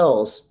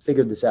 hotels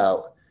figured this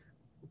out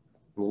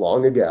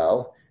long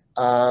ago,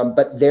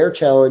 but their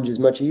challenge is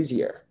much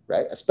easier,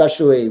 right?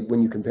 Especially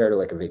when you compare to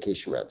like a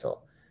vacation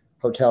rental.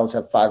 Hotels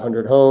have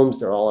 500 homes.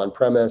 They're all on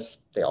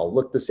premise. They all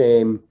look the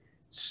same.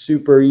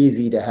 Super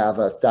easy to have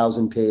a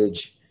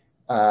 1,000-page,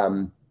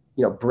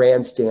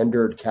 brand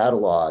standard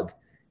catalog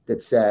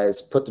that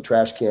says, put the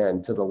trash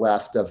can to the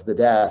left of the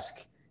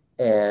desk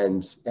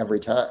and every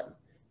time.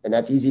 And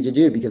that's easy to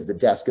do because the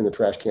desk and the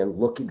trash can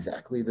look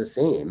exactly the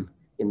same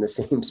in the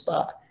same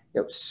spot.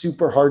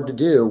 Super hard to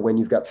do when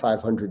you've got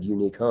 500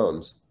 unique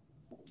homes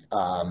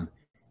and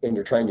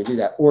you're trying to do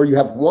that. Or you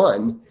have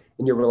one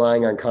and you're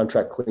relying on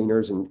contract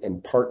cleaners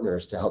and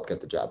partners to help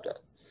get the job done.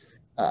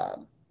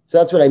 So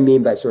that's what I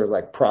mean by sort of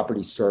like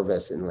property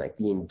service and like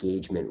the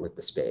engagement with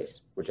the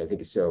space, which I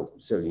think is so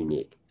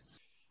unique.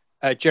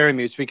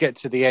 Jeremy, as we get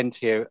to the end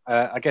here,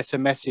 I guess a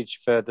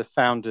message for the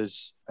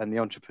founders and the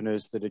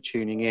entrepreneurs that are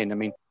tuning in. I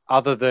mean,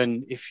 other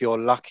than if you're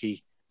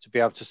lucky to be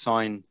able to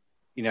sign,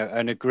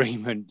 an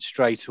agreement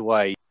straight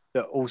away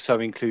that also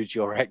includes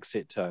your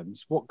exit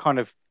terms, what kind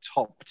of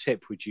top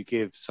tip would you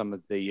give some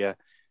of the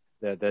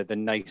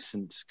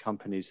nascent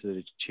companies that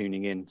are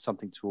tuning in?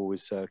 Something to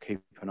always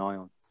keep an eye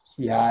on.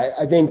 Yeah,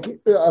 I think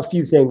a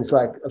few things,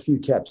 like a few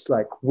tips.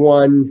 Like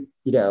one,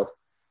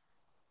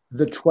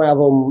 the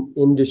travel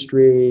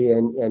industry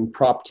and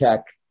prop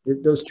tech,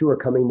 those two are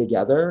coming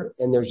together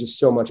and there's just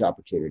so much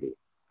opportunity.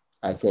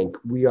 I think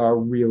we are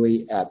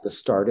really at the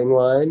starting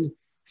line.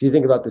 If you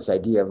think about this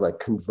idea of like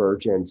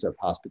convergence of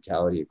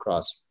hospitality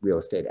across real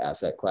estate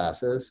asset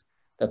classes,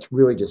 that's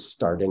really just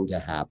starting to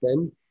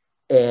happen.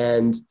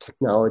 And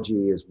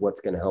technology is what's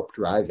going to help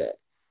drive it.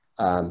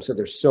 So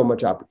there's so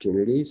much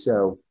opportunity.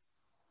 So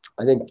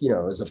I think,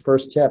 as a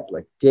first tip,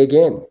 like dig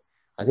in.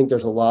 I think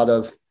there's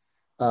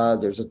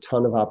a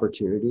ton of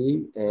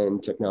opportunity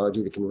and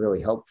technology that can really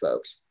help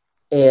folks.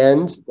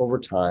 And over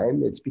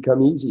time, it's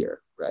become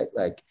easier, right?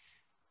 Like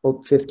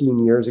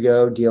 15 years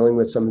ago, dealing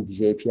with some of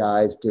these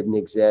APIs didn't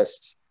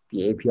exist.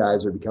 The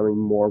APIs are becoming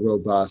more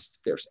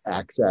robust. There's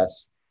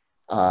access.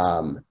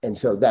 And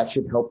so that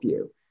should help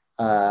you.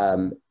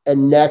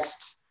 And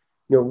next,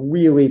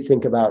 really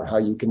think about how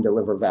you can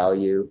deliver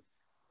value.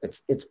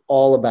 It's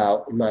all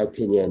about, in my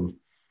opinion,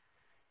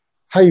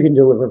 how you can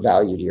deliver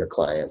value to your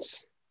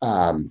clients.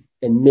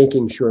 And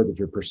making sure that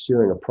you're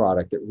pursuing a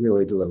product that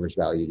really delivers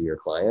value to your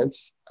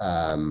clients.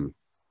 And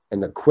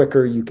the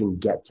quicker you can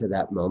get to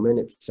that moment,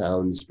 it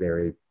sounds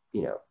very,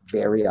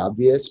 very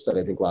obvious, but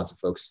I think lots of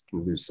folks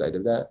can lose sight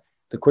of that.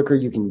 The quicker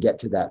you can get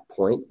to that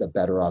point, the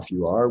better off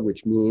you are,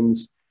 which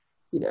means,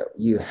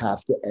 you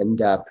have to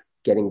end up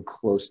getting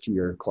close to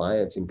your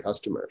clients and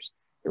customers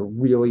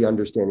and really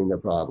understanding their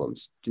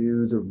problems.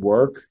 Do the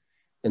work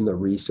and the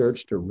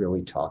research to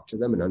really talk to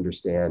them and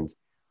understand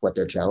what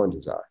their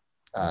challenges are.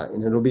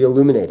 And it'll be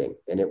illuminating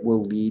and it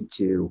will lead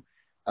to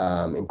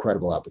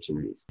incredible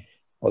opportunities.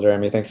 Well,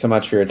 Jeremy, thanks so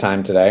much for your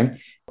time today.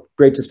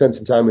 Great to spend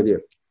some time with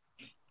you.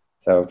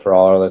 So for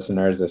all our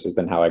listeners, this has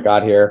been How I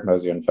Got Here,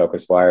 Mosio and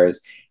Focus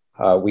Wire's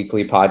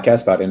weekly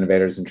podcast about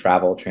innovators in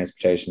travel,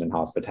 transportation, and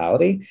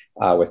hospitality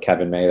with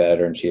Kevin May, the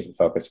editor-in-chief of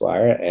Focus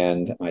Wire,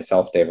 and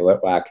myself, David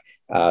Litwack,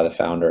 the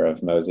founder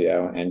of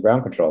Mosio and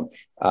Ground Control.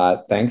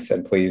 Thanks,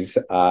 and please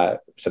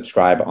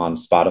subscribe on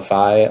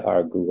Spotify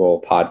or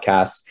Google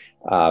Podcasts,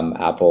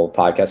 Apple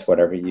Podcasts,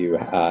 whatever you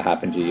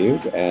happen to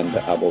use, and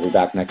we'll be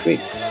back next week.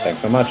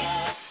 Thanks so much.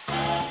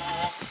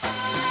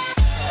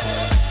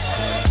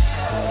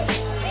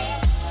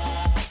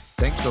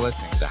 Thanks for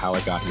listening to the How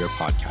I Got Here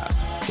podcast.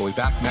 We'll be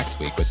back next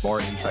week with more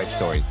inside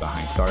stories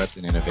behind startups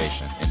and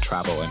innovation in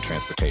travel and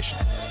transportation.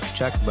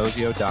 Check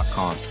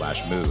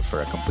mosio.com/move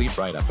for a complete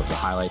write-up of the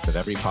highlights of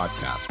every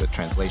podcast with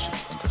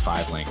translations into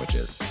 5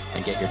 languages.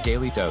 And get your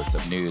daily dose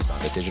of news on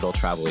the digital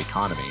travel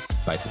economy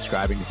by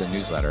subscribing to the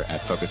newsletter at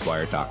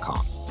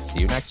focuswire.com. See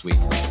you next week.